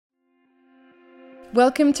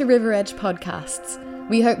Welcome to River Edge Podcasts.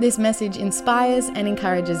 We hope this message inspires and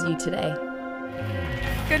encourages you today.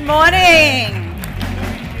 Good morning.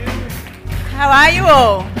 How are you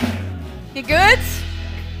all? You good?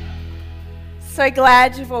 So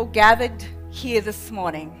glad you've all gathered here this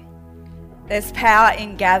morning. There's power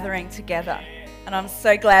in gathering together, and I'm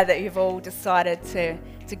so glad that you've all decided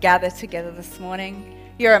to gather together this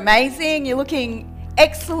morning. You're amazing. You're looking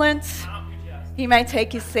excellent. You may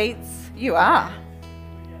take your seats. You are.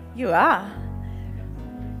 You are.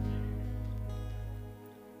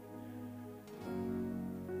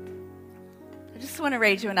 I just want to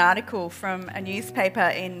read you an article from a newspaper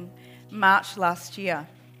in March last year.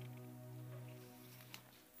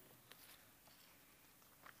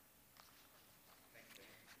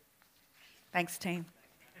 Thanks, team.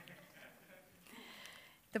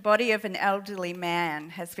 The body of an elderly man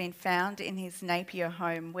has been found in his Napier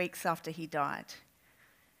home weeks after he died,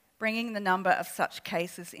 bringing the number of such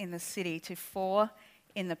cases in the city to 4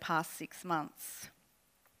 in the past 6 months.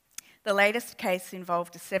 The latest case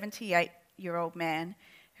involved a 78-year-old man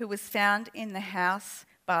who was found in the house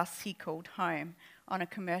bus he called home on a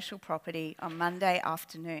commercial property on Monday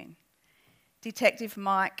afternoon. Detective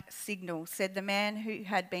Mike Signal said the man who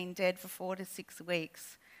had been dead for 4 to 6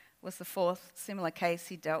 weeks was the fourth similar case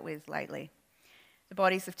he dealt with lately. The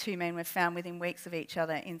bodies of 2 men were found within weeks of each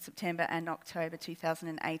other in September and October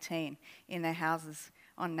 2018 in their houses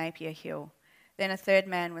on Napier Hill. Then a third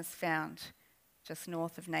man was found just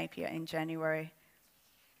north of Napier in January.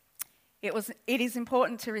 It is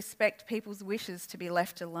important to respect people's wishes to be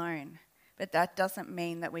left alone, but that doesn't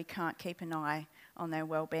mean that we can't keep an eye on their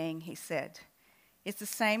well-being, he said. It's the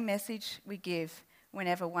same message we give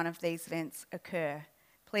whenever one of these events occur.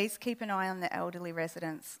 Please keep an eye on the elderly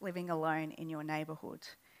residents living alone in your neighbourhood.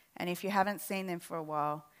 And if you haven't seen them for a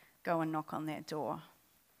while, go and knock on their door.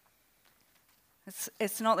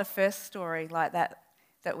 It's not the first story like that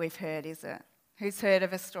we've heard, is it? Who's heard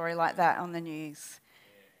of a story like that on the news?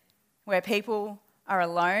 Where people are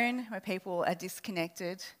alone, where people are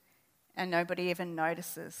disconnected, and nobody even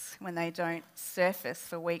notices when they don't surface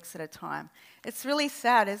for weeks at a time. It's really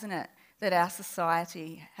sad, isn't it, that our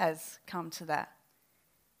society has come to that.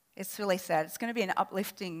 It's really sad. It's going to be an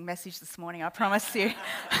uplifting message this morning, I promise you.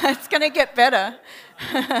 It's going to get better.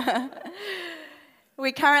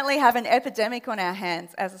 We currently have an epidemic on our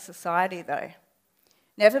hands as a society, though.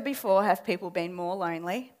 Never before have people been more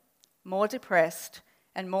lonely, more depressed,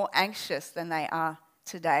 and more anxious than they are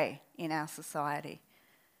today in our society.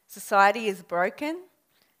 Society is broken,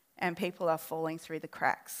 and people are falling through the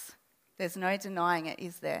cracks. There's no denying it,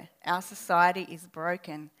 is there? Our society is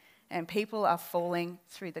broken, and people are falling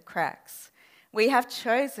through the cracks. We have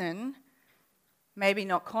chosen, maybe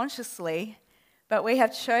not consciously, but we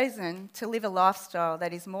have chosen to live a lifestyle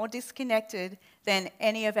that is more disconnected than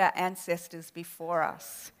any of our ancestors before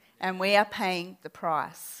us, and we are paying the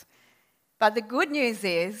price. But the good news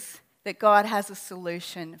is that God has a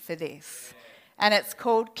solution for this, and it's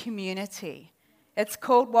called community. It's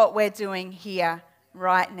called what we're doing here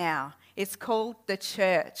right now. It's called the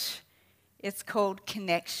church. It's called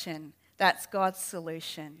connection. That's God's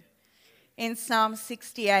solution. In Psalm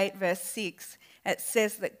 68, verse 6, it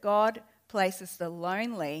says that God places the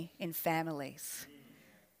lonely in families.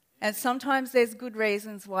 And sometimes there's good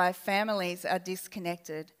reasons why families are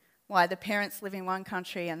disconnected, why the parents live in one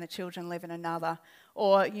country and the children live in another,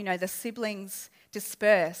 or, the siblings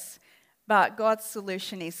disperse. But God's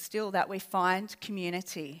solution is still that we find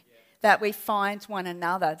community, that we find one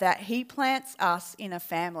another, that He plants us in a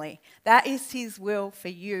family. That is His will for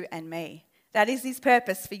you and me. That is His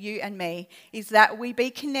purpose for you and me, is that we be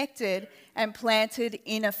connected and planted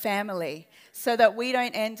in a family so that we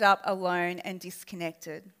don't end up alone and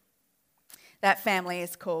disconnected. That family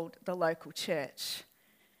is called the local church.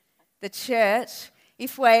 The church,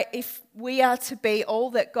 if we are to be all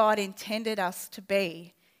that God intended us to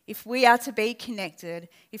be, if we are to be connected,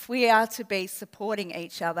 if we are to be supporting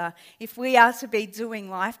each other, if we are to be doing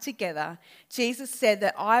life together, Jesus said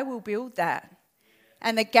that I will build that.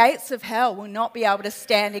 And the gates of hell will not be able to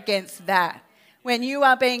stand against that. When you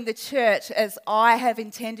are being the church as I have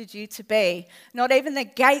intended you to be, not even the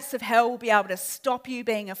gates of hell will be able to stop you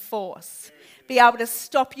being a force, be able to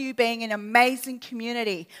stop you being an amazing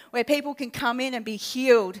community where people can come in and be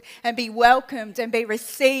healed and be welcomed and be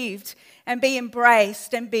received and be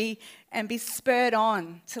embraced and be spurred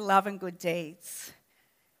on to love and good deeds.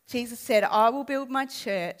 Jesus said, I will build my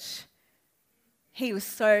church. He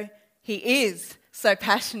is so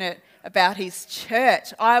passionate about His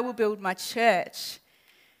church. I will build my church.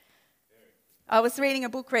 I was reading a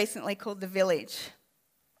book recently called The Village.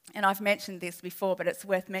 and I've mentioned this before, but it's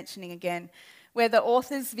worth mentioning again, where the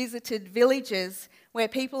authors visited villages where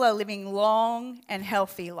people are living long and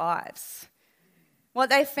healthy lives. What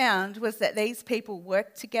they found was that these people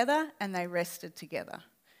worked together and they rested together.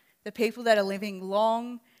 The people that are living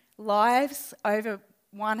long lives, over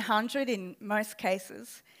 100 in most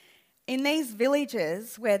cases, in these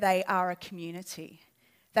villages where they are a community.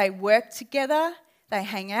 They work together, they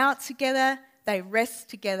hang out together, they rest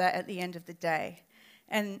together at the end of the day.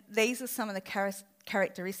 And these are some of the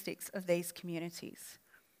characteristics of these communities.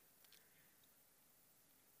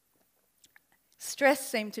 Stress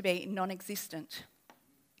seemed to be non-existent.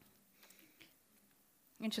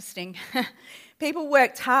 Interesting. People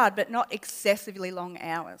worked hard, but not excessively long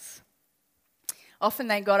hours. Often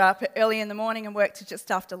they got up early in the morning and worked to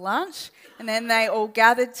just after lunch, and then they all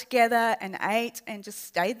gathered together and ate and just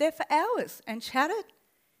stayed there for hours and chatted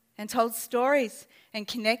and told stories and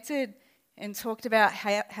connected and talked about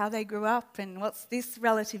how they grew up and what's this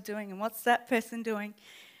relative doing and what's that person doing.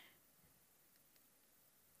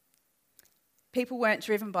 People weren't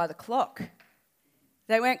driven by the clock.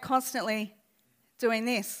 They weren't constantly doing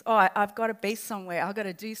this. Oh, I've got to be somewhere. I've got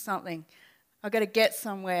to do something. I've got to get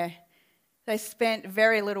somewhere. They spent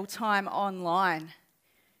very little time online.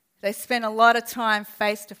 They spent a lot of time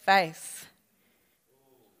face to face.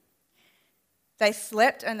 They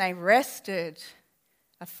slept and they rested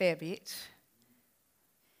a fair bit.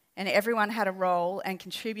 And everyone had a role and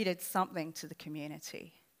contributed something to the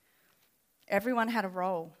community. Everyone had a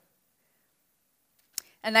role.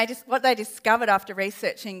 And what they discovered after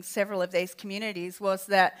researching several of these communities was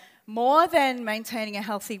that more than maintaining a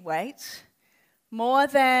healthy weight, more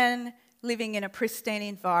than living in a pristine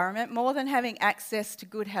environment, more than having access to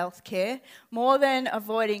good health care, more than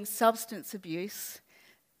avoiding substance abuse,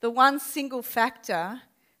 the one single factor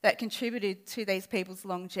that contributed to these people's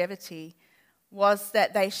longevity was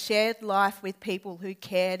that they shared life with people who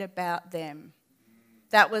cared about them.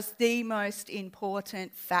 That was the most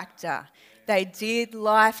important factor. They did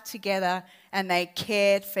life together and they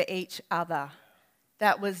cared for each other.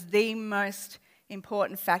 That was the most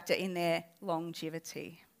important factor in their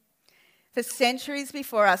longevity. For centuries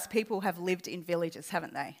before us, people have lived in villages,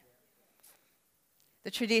 haven't they?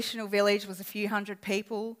 The traditional village was a few hundred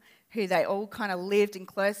people who they all kind of lived in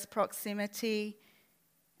close proximity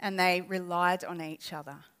and they relied on each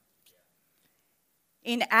other.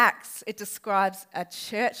 In Acts, it describes a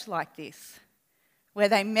church like this, where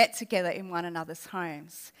they met together in one another's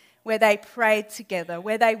homes, where they prayed together,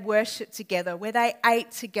 where they worshipped together, where they ate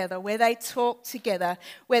together, where they talked together,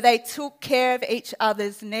 where they took care of each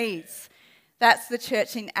other's needs. That's the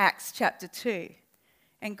church in Acts chapter 2.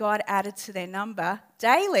 And God added to their number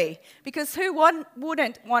daily, because who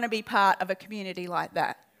wouldn't want to be part of a community like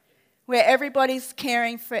that, where everybody's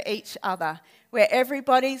caring for each other, where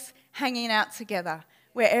everybody's hanging out together,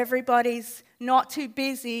 where everybody's not too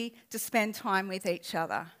busy to spend time with each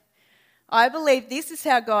other. I believe this is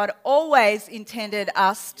how God always intended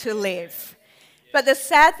us to live. But the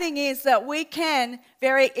sad thing is that we can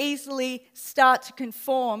very easily start to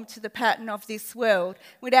conform to the pattern of this world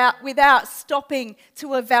without stopping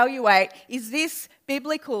to evaluate, is this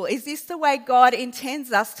biblical? Is this the way God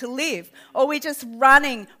intends us to live? Or are we just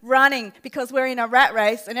running because we're in a rat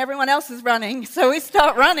race and everyone else is running, so we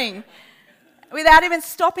start running? Without even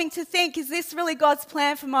stopping to think, is this really God's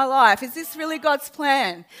plan for my life? Is this really God's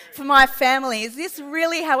plan for my family? Is this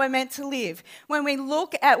really how we're meant to live? When we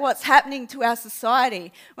look at what's happening to our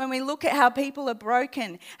society, when we look at how people are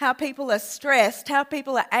broken, how people are stressed, how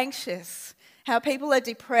people are anxious, how people are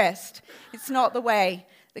depressed, it's not the way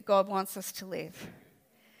that God wants us to live.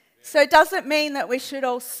 So it doesn't mean that we should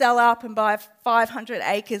all sell up and buy 500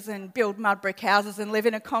 acres and build mud brick houses and live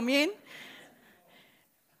in a commune.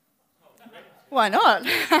 Why not?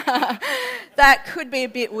 That could be a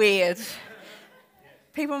bit weird.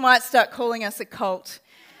 People might start calling us a cult.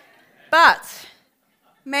 But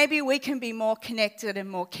maybe we can be more connected and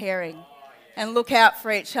more caring and look out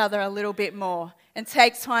for each other a little bit more and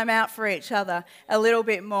take time out for each other a little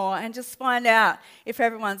bit more and just find out if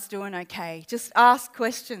everyone's doing okay. Just ask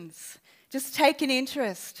questions. Just take an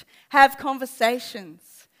interest. Have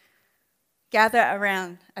conversations. Gather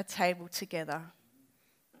around a table together.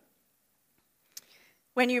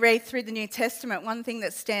 When you read through the New Testament, one thing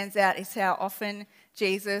that stands out is how often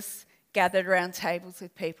Jesus gathered around tables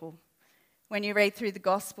with people. When you read through the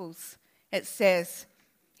Gospels, it says,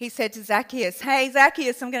 he said to Zacchaeus, "Hey,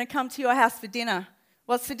 Zacchaeus, I'm going to come to your house for dinner."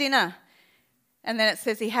 "What's for dinner?" And then it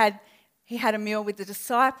says he had a meal with the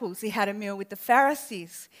disciples. He had a meal with the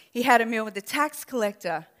Pharisees. He had a meal with the tax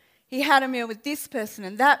collector. He had a meal with this person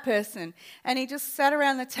and that person, and he just sat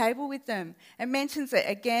around the table with them and mentions it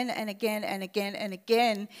again and again and again and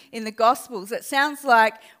again in the Gospels. It sounds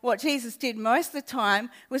like what Jesus did most of the time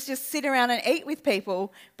was just sit around and eat with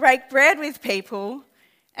people, break bread with people,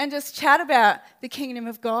 and just chat about the kingdom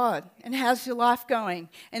of God and how's your life going,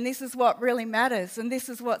 and this is what really matters, and this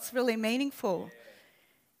is what's really meaningful.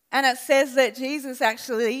 And it says that Jesus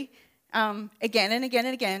actually, again and again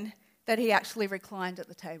and again, that he actually reclined at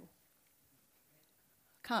the table.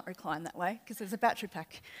 Can't recline that way because there's a battery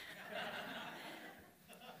pack.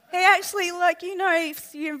 He actually,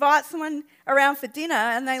 if you invite someone around for dinner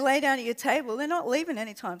and they lay down at your table, they're not leaving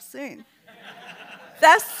anytime soon.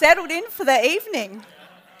 They're settled in for the evening.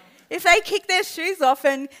 If they kick their shoes off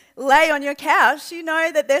and lay on your couch, you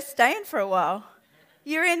know that they're staying for a while.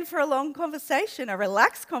 You're in for a long conversation, a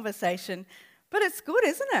relaxed conversation. But it's good,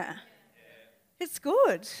 isn't it? Yeah. It's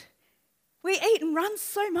good. We eat and run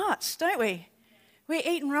so much, don't we? We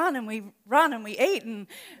eat and run and we eat and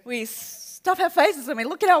we stuff our faces and we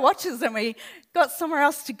look at our watches and we got somewhere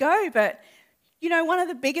else to go. But, one of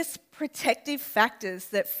the biggest protective factors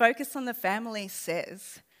that Focus on the Family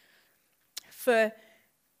says for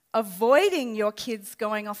avoiding your kids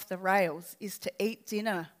going off the rails is to eat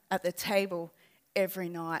dinner at the table every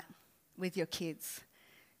night with your kids.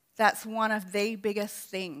 That's one of the biggest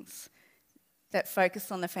things that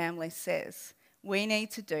Focus on the Family says we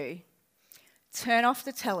need to do. Turn off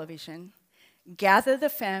the television, gather the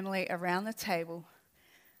family around the table,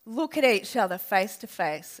 look at each other face to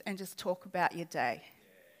face and just talk about your day.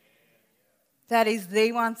 That is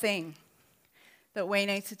the one thing that we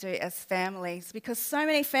need to do as families, because so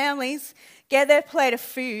many families get their plate of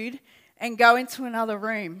food and go into another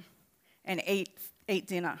room and eat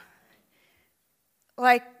dinner.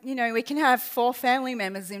 We can have 4 family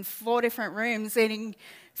members in 4 different rooms eating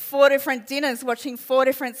 4 different dinners, watching 4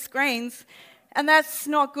 different screens, and that's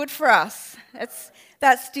not good for us.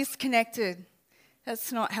 That's disconnected.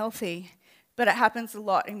 That's not healthy. But it happens a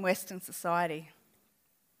lot in Western society.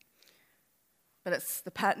 But it's the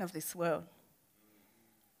pattern of this world.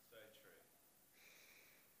 So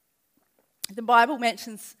true. The Bible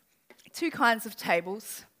mentions 2 kinds of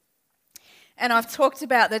tables. And I've talked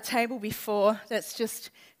about the table before that's just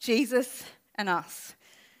Jesus and us.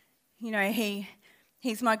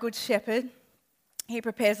 He's my good shepherd. He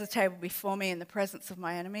prepares the table before me in the presence of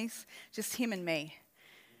my enemies. Just him and me.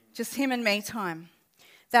 Just him and me time.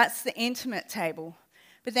 That's the intimate table.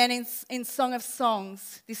 But then in Song of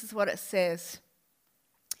Songs, this is what it says.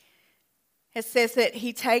 It says that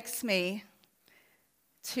he takes me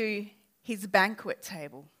to his banquet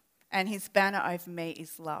table, and his banner over me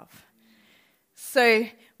is love. So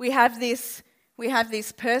we have this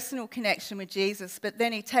personal connection with Jesus, but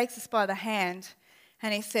then he takes us by the hand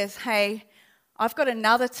and he says, hey, I've got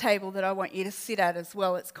another table that I want you to sit at as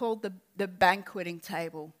well. It's called the banqueting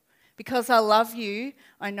table. Because I love you,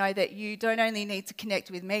 I know that you don't only need to connect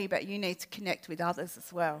with me, but you need to connect with others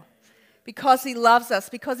as well. Because he loves us,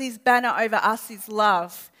 because his banner over us is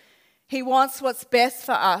love. He wants what's best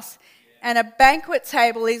for us. And a banquet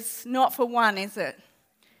table is not for one, is it?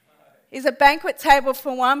 Is a banquet table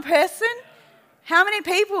for one person? How many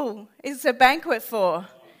people is a banquet for?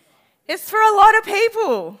 It's for a lot of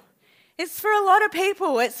people. It's for a lot of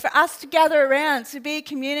people. It's for us to gather around, to be a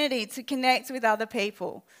community, to connect with other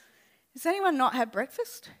people. Does anyone not have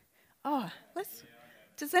breakfast?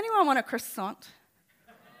 Does anyone want a croissant?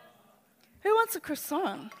 Who wants a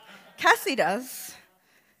croissant? Cassie does.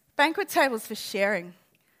 Banquet tables for sharing.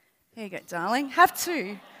 There you go, darling. Have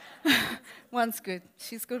 2. One's good.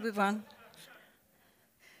 She's good with one.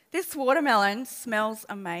 This watermelon smells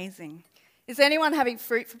amazing. Is anyone having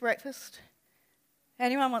fruit for breakfast?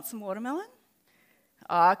 Anyone want some watermelon?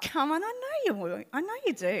 Oh, come on. I know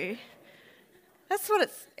you do. That's what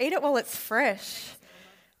eat it while it's fresh.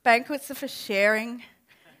 Banquets are for sharing,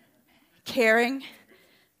 caring.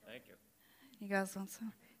 Thank you. You guys want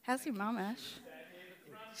some? How's your mum, Ash?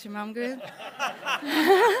 Is your mum good?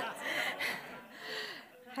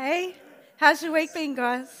 Hey, how's your week been,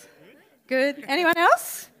 guys? Good. Anyone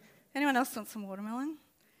else? Anyone else want some watermelon?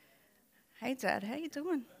 Hey, Dad, how you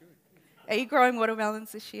doing? Are you growing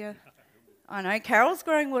watermelons this year? I know Carol's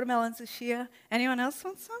growing watermelons this year. Anyone else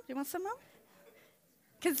want some? Do you want some, Mum?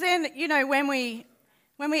 Because then, when we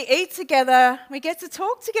eat together, we get to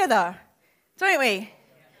talk together, don't we?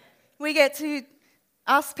 We get to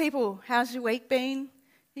ask people, how's your week been?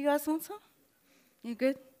 You guys want some? You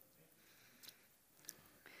good?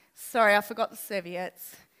 Sorry, I forgot the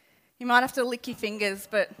serviettes. You might have to lick your fingers,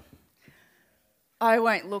 but I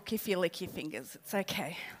won't look if you lick your fingers. It's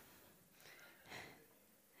okay.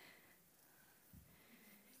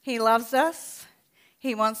 He loves us.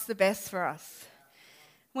 He wants the best for us.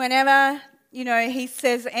 Whenever, he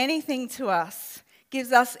says anything to us,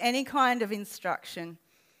 gives us any kind of instruction,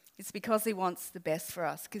 it's because he wants the best for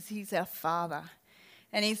us, because he's our Father.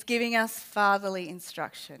 And he's giving us fatherly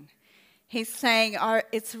instruction. He's saying,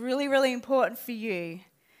 it's really, really important for you.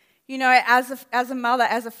 As a mother,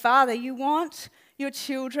 as a father, you want your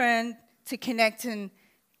children to connect and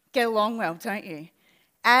get along well, don't you?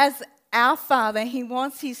 As our Father, he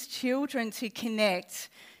wants his children to connect,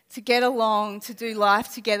 to get along, to do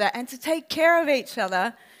life together, and to take care of each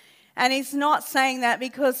other. And he's not saying that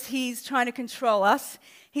because he's trying to control us.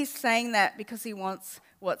 He's saying that because he wants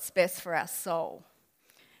what's best for our soul.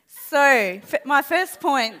 So, my first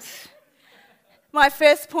point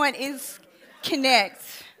is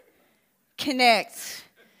connect. Connect.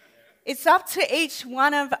 It's up to each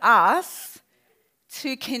one of us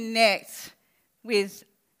to connect with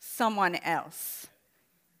someone else.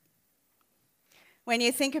 When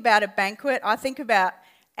you think about a banquet, I think about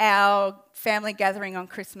our family gathering on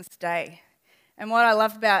Christmas Day. And what I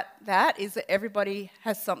love about that is that everybody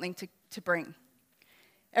has something to bring.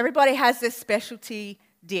 Everybody has their specialty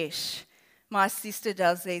dish. My sister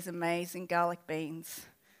does these amazing garlic beans.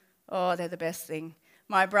 Oh, they're the best thing.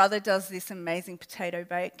 My brother does this amazing potato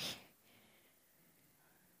bake.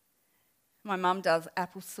 My mum does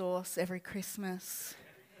applesauce every Christmas.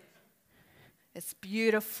 It's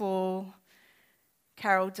beautiful.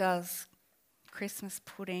 Carol does Christmas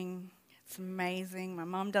pudding. It's amazing. My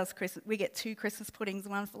mum does Christmas. We get 2 Christmas puddings,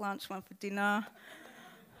 one for lunch, one for dinner.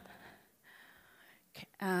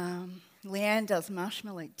 Leanne does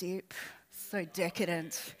marshmallow dip. So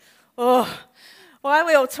decadent. Oh, why are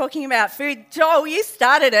we all talking about food? Joel, you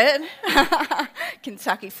started it.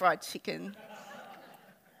 Kentucky Fried Chicken.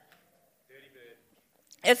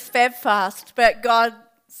 It's Feb fast, but God,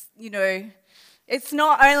 it's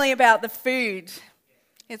not only about the food.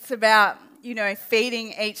 It's about,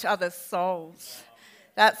 feeding each other's souls.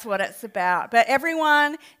 That's what it's about. But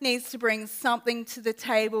everyone needs to bring something to the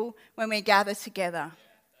table when we gather together.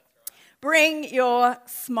 Bring your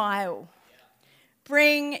smile.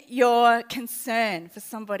 Bring your concern for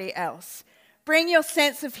somebody else. Bring your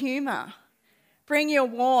sense of humour. Bring your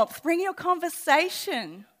warmth. Bring your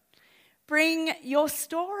conversation. Bring your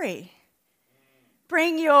story.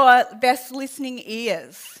 Bring your best listening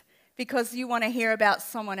ears because you want to hear about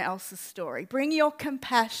someone else's story. Bring your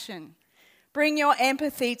compassion. Bring your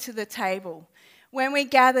empathy to the table. When we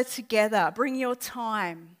gather together, bring your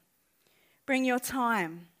time. Bring your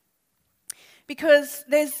time. Because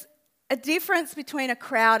there's a difference between a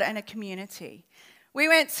crowd and a community. We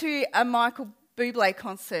went to a Michael Bublé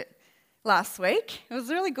concert last week. It was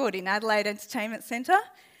really good in Adelaide Entertainment Centre.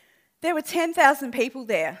 There were 10,000 people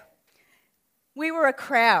there. We were a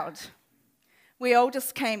crowd. We all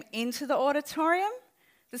just came into the auditorium.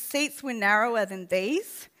 The seats were narrower than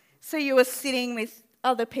these, so you were sitting with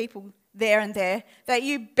other people there and there that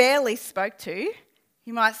you barely spoke to.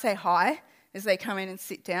 You might say hi as they come in and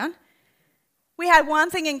sit down. We had one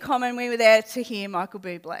thing in common. We were there to hear Michael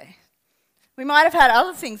Bublé. We might have had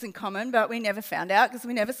other things in common, but we never found out because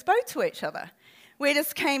we never spoke to each other. We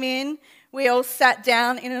just came in. We all sat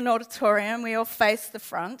down in an auditorium. We all faced the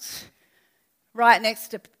front, right next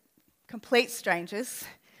to complete strangers.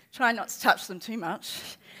 Try not to touch them too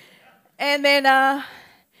much. And then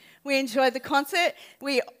we enjoyed the concert.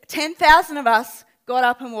 10,000 of us got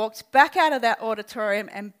up and walked back out of that auditorium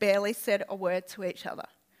and barely said a word to each other.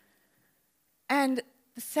 And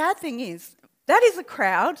the sad thing is, that is a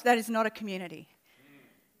crowd, that is not a community.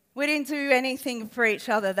 We didn't do anything for each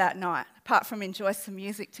other that night, apart from enjoy some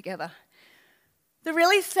music together. The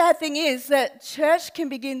really sad thing is that church can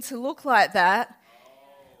begin to look like that.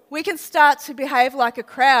 We can start to behave like a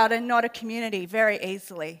crowd and not a community very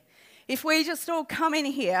easily. If we just all come in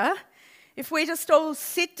here, if we just all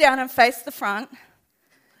sit down and face the front,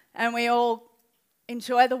 and we all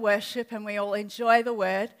enjoy the worship and we all enjoy the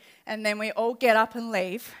word, and then we all get up and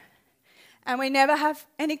leave, and we never have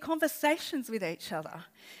any conversations with each other,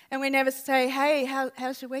 and we never say, hey,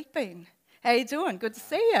 how's your week been? How you doing? Good to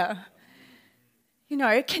see you.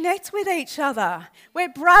 Connect with each other. We're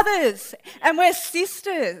brothers and we're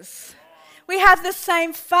sisters. We have the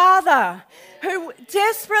same Father who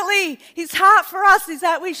desperately, his heart for us is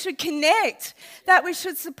that we should connect, that we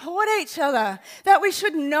should support each other, that we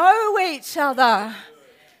should know each other.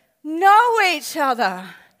 Know each other.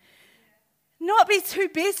 Not be too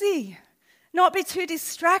busy, not be too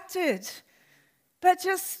distracted, but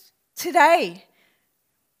just today,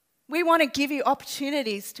 we want to give you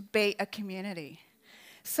opportunities to be a community.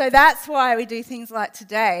 So that's why we do things like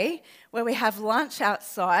today, where we have lunch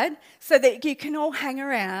outside so that you can all hang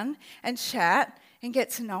around and chat and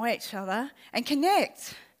get to know each other and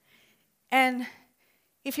connect. And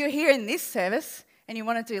if you're here in this service and you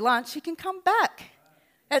want to do lunch, you can come back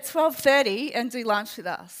at 12:30 and do lunch with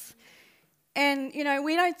us. And,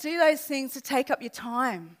 we don't do those things to take up your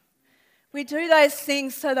time. We do those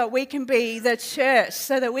things so that we can be the church,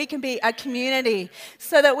 so that we can be a community,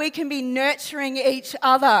 so that we can be nurturing each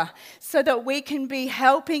other, so that we can be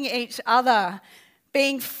helping each other,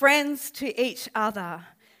 being friends to each other,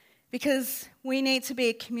 because we need to be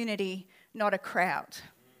a community, not a crowd.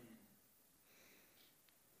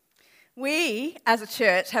 We, as a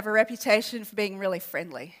church, have a reputation for being really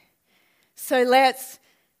friendly. So let's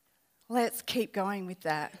keep going with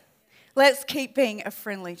that. Let's keep being a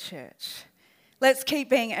friendly church. Let's keep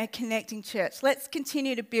being a connecting church. Let's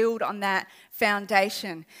continue to build on that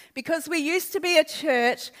foundation. Because we used to be a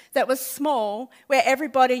church that was small, where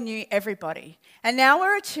everybody knew everybody. And now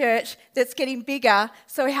we're a church that's getting bigger,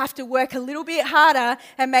 so we have to work a little bit harder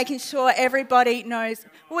and making sure everybody knows.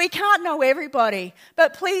 We can't know everybody,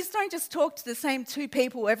 but please don't just talk to the same 2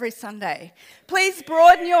 people every Sunday. Please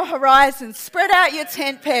broaden your horizons, spread out your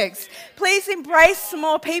tent pegs. Please embrace some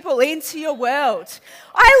more people into your world.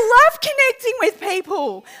 I love connecting with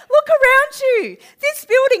people. Look around you. This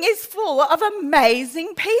building is full of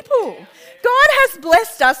amazing people. God has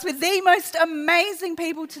blessed us with the most amazing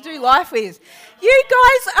people to do life with. You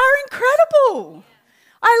guys are incredible.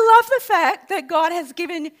 I love the fact that God has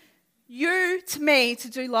given you to me to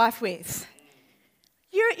do life with.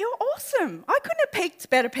 You're awesome. I couldn't have picked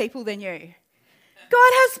better people than you.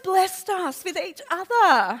 God has blessed us with each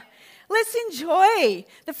other. Let's enjoy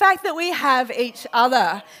the fact that we have each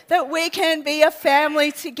other, that we can be a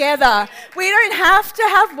family together. We don't have to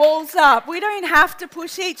have walls up. We don't have to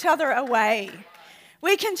push each other away.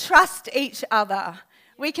 We can trust each other.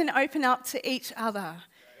 We can open up to each other.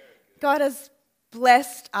 God has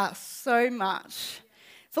blessed us so much.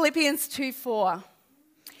 Philippians 2:4.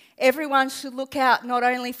 Everyone should look out not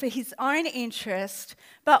only for his own interest,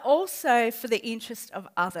 but also for the interest of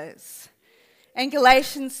others. And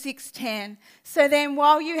Galatians 6:10. So then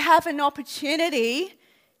while you have an opportunity,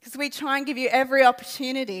 because we try and give you every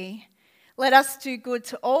opportunity, let us do good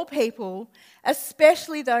to all people,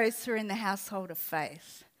 especially those who are in the household of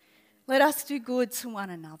faith. Let us do good to one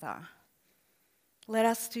another. Let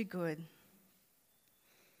us do good.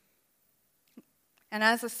 And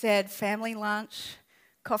as I said, family lunch,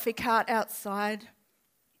 coffee cart outside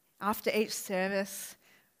after each service,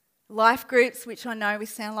 life groups, which I know we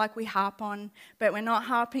sound like we harp on, but we're not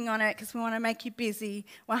harping on it because we want to make you busy.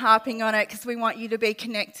 We're harping on it because we want you to be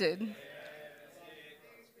connected.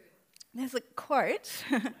 There's a quote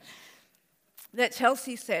that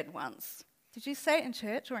Chelsea said once. Did you say it in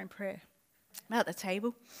church or in prayer? At the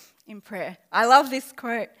table? In prayer. I love this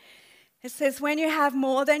quote. It says, when you have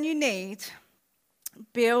more than you need,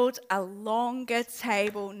 build a longer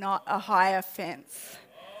table, not a higher fence.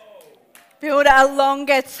 Build a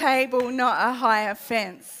longer table, not a higher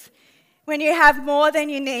fence. When you have more than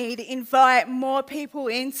you need, invite more people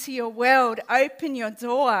into your world. Open your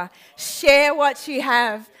door. Share what you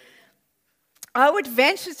have. I would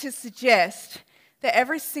venture to suggest that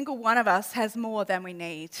every single one of us has more than we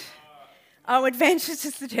need. I would venture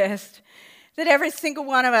to suggest that every single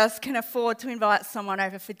one of us can afford to invite someone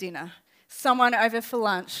over for dinner, someone over for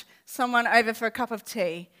lunch, someone over for a cup of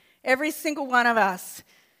tea. Every single one of us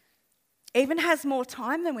even has more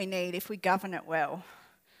time than we need if we govern it well,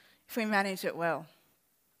 if we manage it well.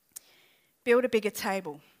 Build a bigger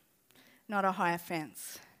table, not a higher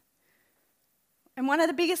fence. And one of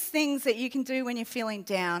the biggest things that you can do when you're feeling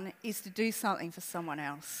down is to do something for someone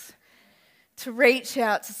else, to reach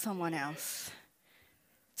out to someone else,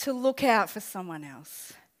 to look out for someone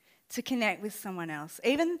else, to connect with someone else,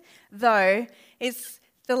 even though it's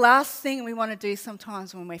the last thing we want to do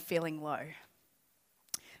sometimes when we're feeling low.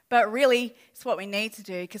 But really, it's what we need to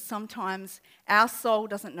do because sometimes our soul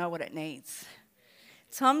doesn't know what it needs.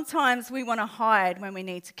 Sometimes we want to hide when we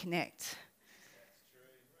need to connect.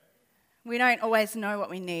 We don't always know what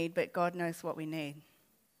we need, but God knows what we need.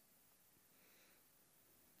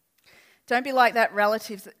 Don't be like that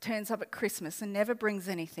relative that turns up at Christmas and never brings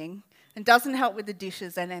anything and doesn't help with the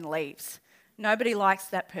dishes and then leaves. Nobody likes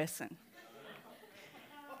that person.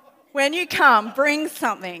 When you come, bring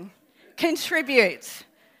something. Contribute.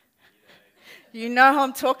 You know who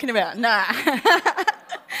I'm talking about. Nah.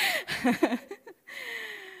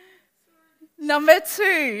 Number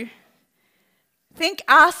 2, think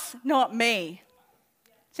us, not me.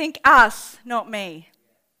 Think us, not me.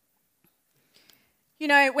 You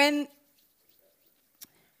know, when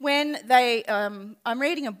when they, I'm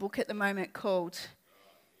reading a book at the moment called,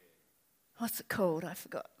 what's it called? I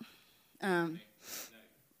forgot.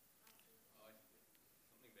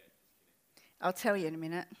 I'll tell you in a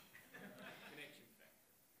minute.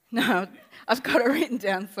 No, I've got it written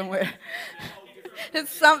down somewhere.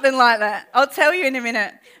 It's something like that. I'll tell you in a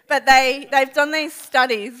minute. But they've done these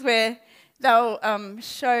studies where they'll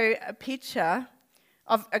show a picture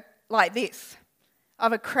of like this,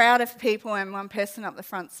 of a crowd of people and one person up the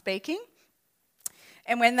front speaking.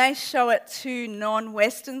 And when they show it to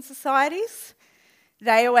non-Western societies,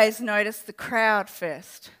 they always notice the crowd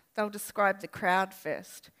first. They'll describe the crowd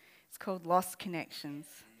first. It's called Lost Connections.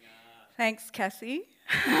 Thanks, Cassie.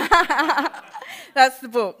 That's the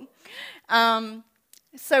book.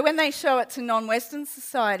 So when they show it to non-Western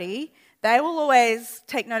society, they will always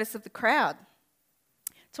take notice of the crowd.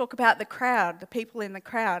 Talk about the crowd, the people in the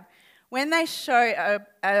crowd. When they show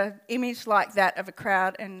an image like that of a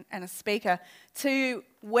crowd and a speaker to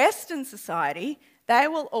Western society, they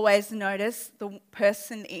will always notice the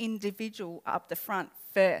person, individual up the front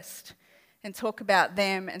first and talk about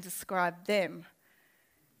them and describe them.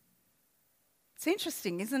 It's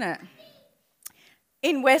interesting, isn't it?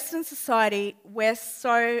 In Western society, we're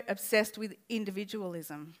so obsessed with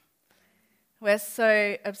individualism. We're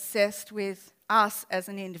so obsessed with us as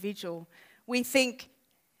an individual. We think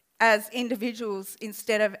as individuals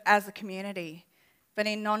instead of as a community. But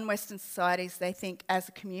in non-Western societies, they think as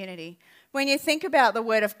a community. When you think about the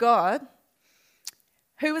Word of God,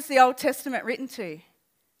 who was the Old Testament written to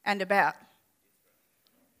and about?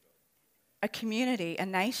 A community, a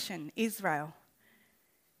nation, Israel.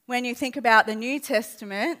 When you think about the New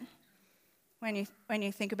Testament, when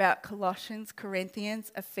you think about Colossians,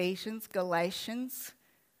 Corinthians, Ephesians, Galatians,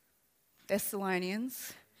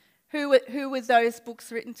 Thessalonians, who were those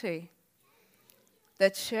books written to? The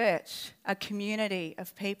church, a community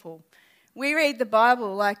of people. We read the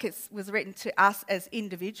Bible like it was written to us as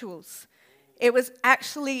individuals. It was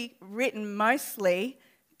actually written mostly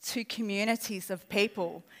to communities of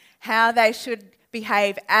people, how they should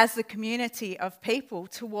behave as a community of people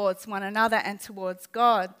towards one another and towards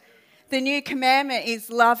God. The new commandment is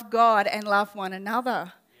love God and love one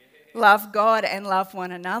another. Love God and love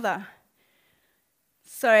one another.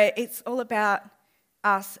 So it's all about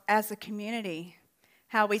us as a community,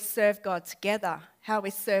 how we serve God together, how we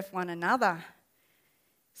serve one another.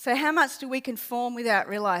 So how much do we conform without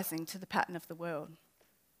realising to the pattern of the world?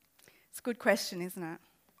 It's a good question, isn't it?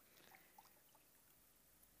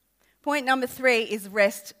 Point number 3 is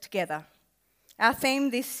rest together. Our theme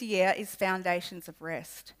this year is foundations of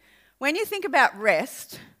rest. When you think about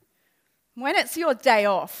rest, when it's your day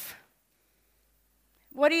off,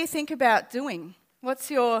 what do you think about doing? What's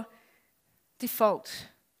your default?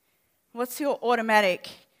 What's your automatic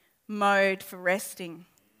mode for resting?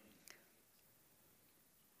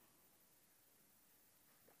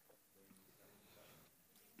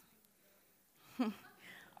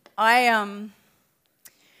 I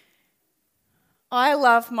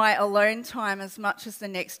love my alone time as much as the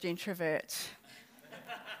next introvert.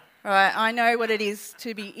 Right? I know what it is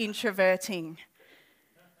to be introverting.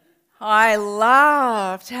 I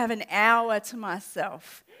love to have an hour to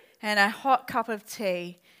myself and a hot cup of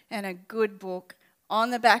tea and a good book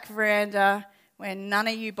on the back veranda where none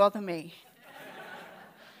of you bother me.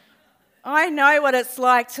 I know what it's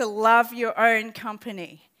like to love your own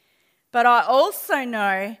company, but I also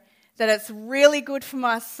know that it's really good for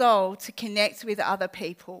my soul to connect with other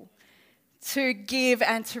people, to give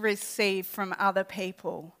and to receive from other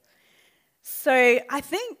people. So I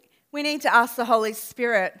think we need to ask the Holy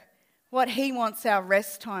Spirit what He wants our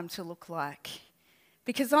rest time to look like.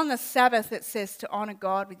 Because on the Sabbath it says to honour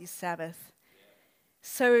God with your Sabbath.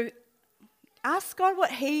 So ask God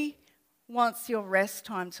what He wants your rest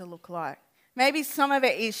time to look like. Maybe some of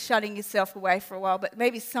it is shutting yourself away for a while, but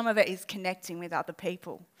maybe some of it is connecting with other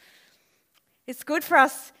people. It's good for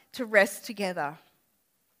us to rest together.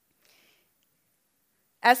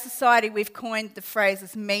 As society, we've coined the phrase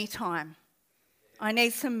as me time. I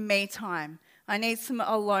need some me time. I need some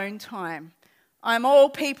alone time. I'm all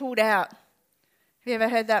peopled out. Have you ever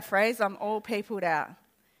heard that phrase? I'm all peopled out.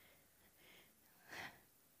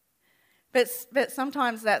 But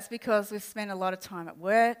sometimes that's because we've spent a lot of time at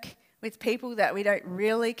work with people that we don't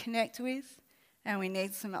really connect with, and we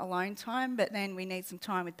need some alone time, but then we need some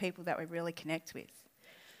time with people that we really connect with.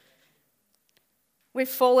 We've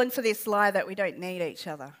fallen for this lie that we don't need each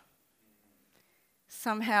other.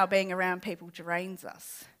 Somehow being around people drains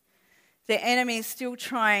us. The enemy is still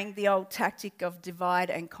trying the old tactic of divide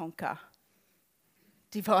and conquer.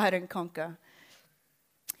 Divide and conquer.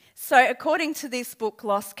 So according to this book,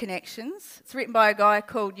 Lost Connections, it's written by a guy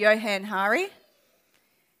called Johann Hari.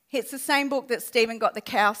 It's the same book that Stephen got the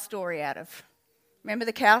cow story out of. Remember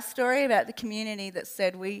the cow story about the community that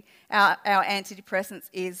said our antidepressants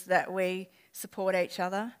is that we support each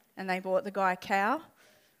other, and they bought the guy a cow?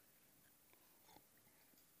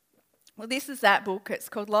 Well, this is that book. It's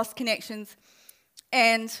called Lost Connections.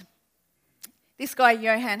 And this guy,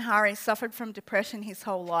 Johann Hari, suffered from depression his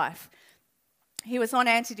whole life. He was on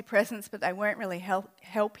antidepressants, but they weren't really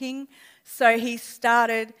helping. So he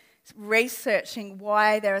started researching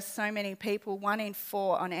why there are so many people, 1 in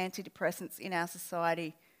 4, on antidepressants in our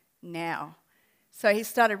society now. So he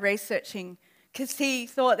started researching because he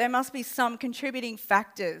thought there must be some contributing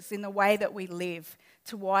factors in the way that we live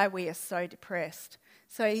to why we are so depressed.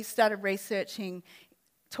 So he started researching,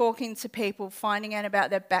 talking to people, finding out about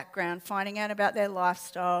their background, finding out about their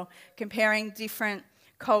lifestyle, comparing different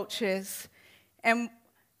cultures. And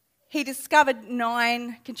he discovered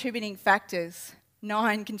 9 contributing factors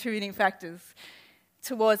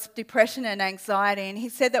towards depression and anxiety. And he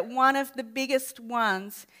said that one of the biggest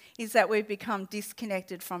ones is that we've become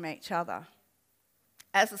disconnected from each other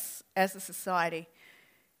as a society.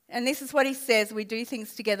 And this is what he says: we do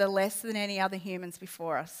things together less than any other humans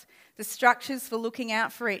before us. The structures for looking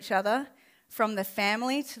out for each other, from the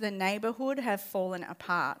family to the neighbourhood, have fallen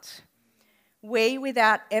apart. We,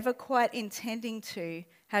 without ever quite intending to,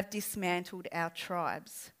 have dismantled our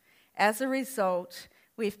tribes. As a result,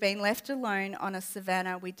 we've been left alone on a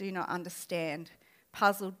savannah we do not understand,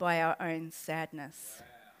 puzzled by our own sadness.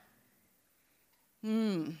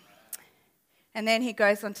 And then he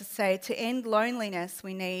goes on to say, to end loneliness,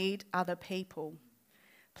 we need other people,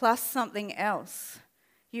 plus something else.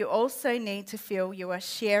 You also need to feel you are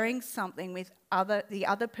sharing something with the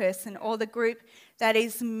other person or the group that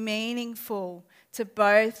is meaningful to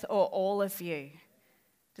both or all of you.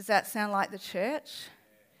 Does that sound like the church?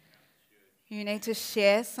 You need to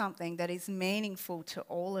share something that is meaningful to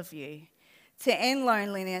all of you. To end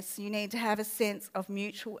loneliness, you need to have a sense of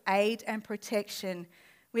mutual aid and protection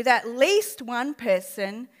with at least one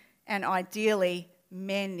person, and ideally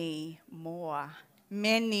many more.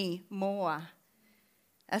 Many more.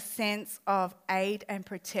 A sense of aid and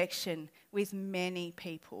protection with many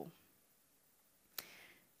people.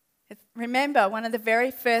 Remember, one of the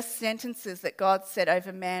very first sentences that God said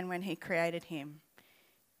over man when he created him: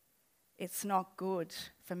 it's not good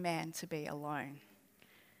for man to be alone.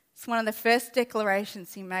 It's one of the first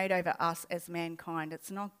declarations he made over us as mankind.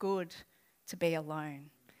 It's not good to be alone.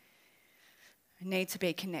 We need to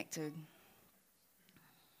be connected.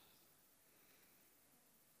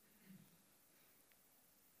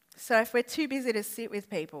 So if we're too busy to sit with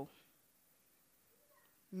people,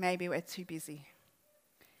 maybe we're too busy.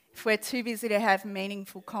 If we're too busy to have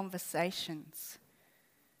meaningful conversations,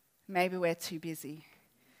 maybe we're too busy.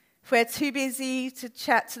 If we're too busy to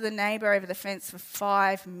chat to the neighbour over the fence for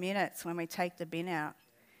 5 minutes when we take the bin out,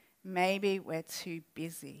 maybe we're too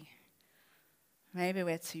busy. Maybe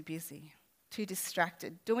we're too busy, too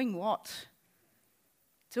distracted. Doing what?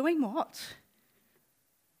 Doing what?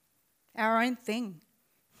 Our own thing.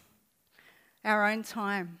 Our own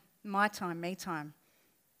time. My time, me time.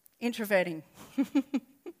 Introverting.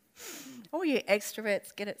 All you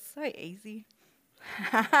extroverts get it so easy.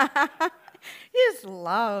 You just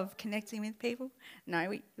love connecting with people.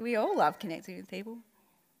 No, we all love connecting with people.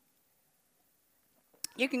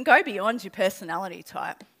 You can go beyond your personality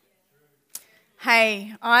type.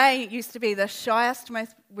 Hey, I used to be the shyest,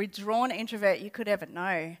 most withdrawn introvert you could ever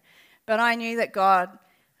know. But I knew that God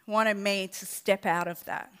wanted me to step out of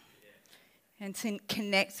that and to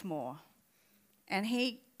connect more. And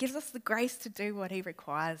he gives us the grace to do what he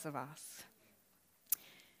requires of us.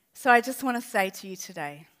 So I just want to say to you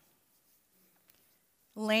today,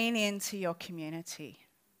 lean into your community.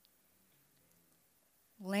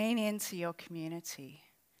 Lean into your community.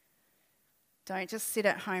 Don't just sit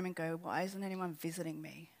at home and go, why isn't anyone visiting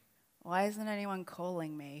me? Why isn't anyone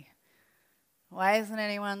calling me? Why isn't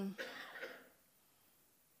anyone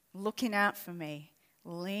looking out for me?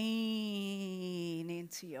 Lean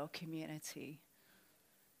into your community.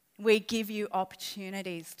 We give you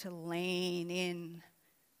opportunities to lean in,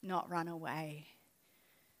 not run away.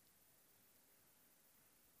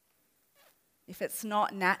 If it's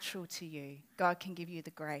not natural to you, God can give you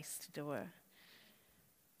the grace to do it.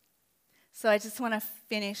 So I just want to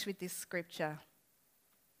finish with this scripture.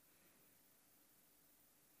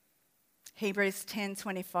 Hebrews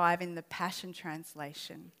 10:25 in the Passion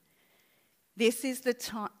Translation. This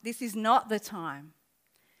is not the time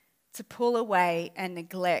to pull away and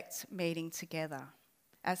neglect meeting together,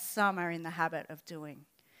 as some are in the habit of doing,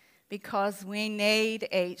 because we need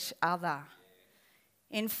each other.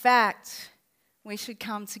 In fact, we should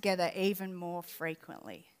come together even more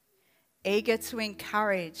frequently, eager to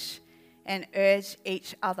encourage and urge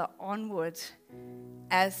each other onward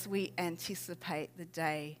as we anticipate the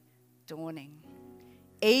day dawning.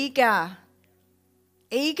 Eager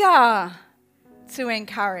to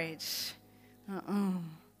encourage.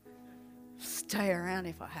 Stay around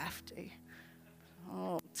if I have to.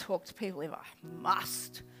 Talk to people if I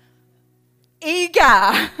must.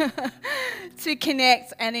 Eager to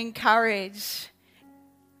connect and encourage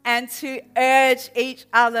and to urge each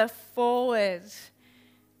other forward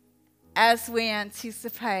as we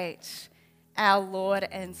anticipate our Lord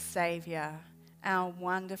and Saviour, our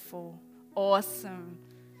wonderful, awesome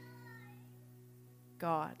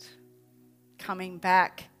God coming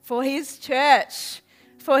back for his church,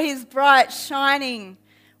 for his bright, shining,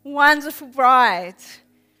 wonderful bride,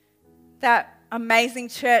 that amazing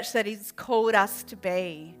church that he's called us to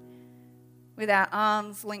be, with our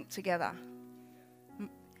arms linked together,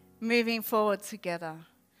 moving forward together,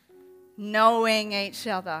 knowing each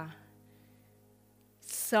other,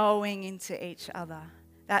 sowing into each other.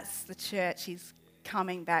 That's the church he's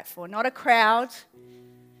coming back for. Not a crowd,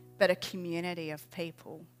 but a community of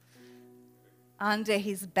people under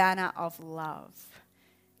his banner of love,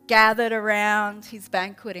 gathered around his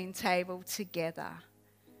banqueting table together.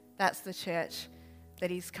 That's the church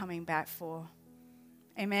that he's coming back for.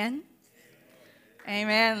 Amen?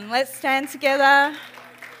 Amen. Let's stand together.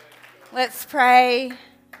 Let's pray.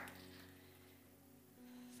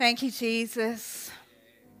 Thank you, Jesus.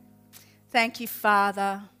 Thank you,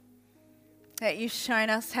 Father, that you've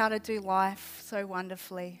shown us how to do life so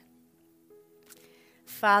wonderfully.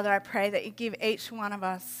 Father, I pray that you give each one of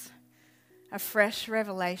us a fresh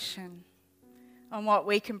revelation on what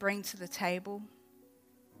we can bring to the table.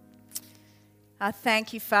 I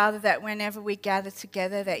thank you, Father, that whenever we gather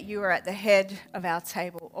together, that you are at the head of our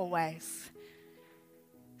table always,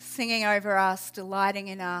 singing over us, delighting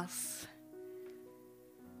in us,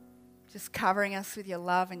 just covering us with your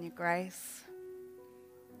love and your grace.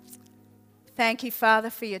 Thank you, Father,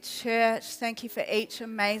 for your church. Thank you for each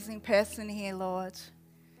amazing person here, Lord.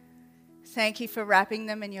 Thank you for wrapping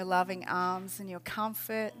them in your loving arms and your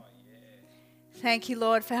comfort. Thank you,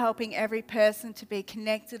 Lord, for helping every person to be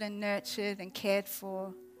connected and nurtured and cared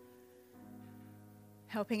for.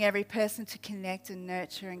 Helping every person to connect and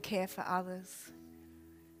nurture and care for others.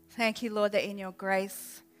 Thank you, Lord, that in your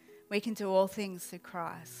grace we can do all things through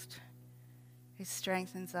Christ, who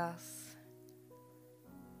strengthens us.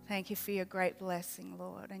 Thank you for your great blessing,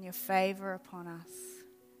 Lord, and your favor upon us.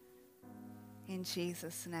 In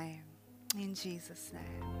Jesus' name. In Jesus'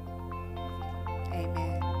 name.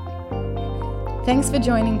 Amen. Thanks for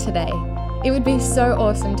joining today. It would be so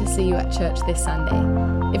awesome to see you at church this Sunday.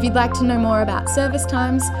 If you'd like to know more about service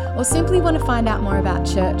times or simply want to find out more about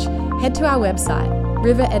church, head to our website,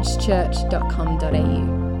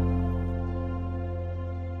 riveredgechurch.com.au.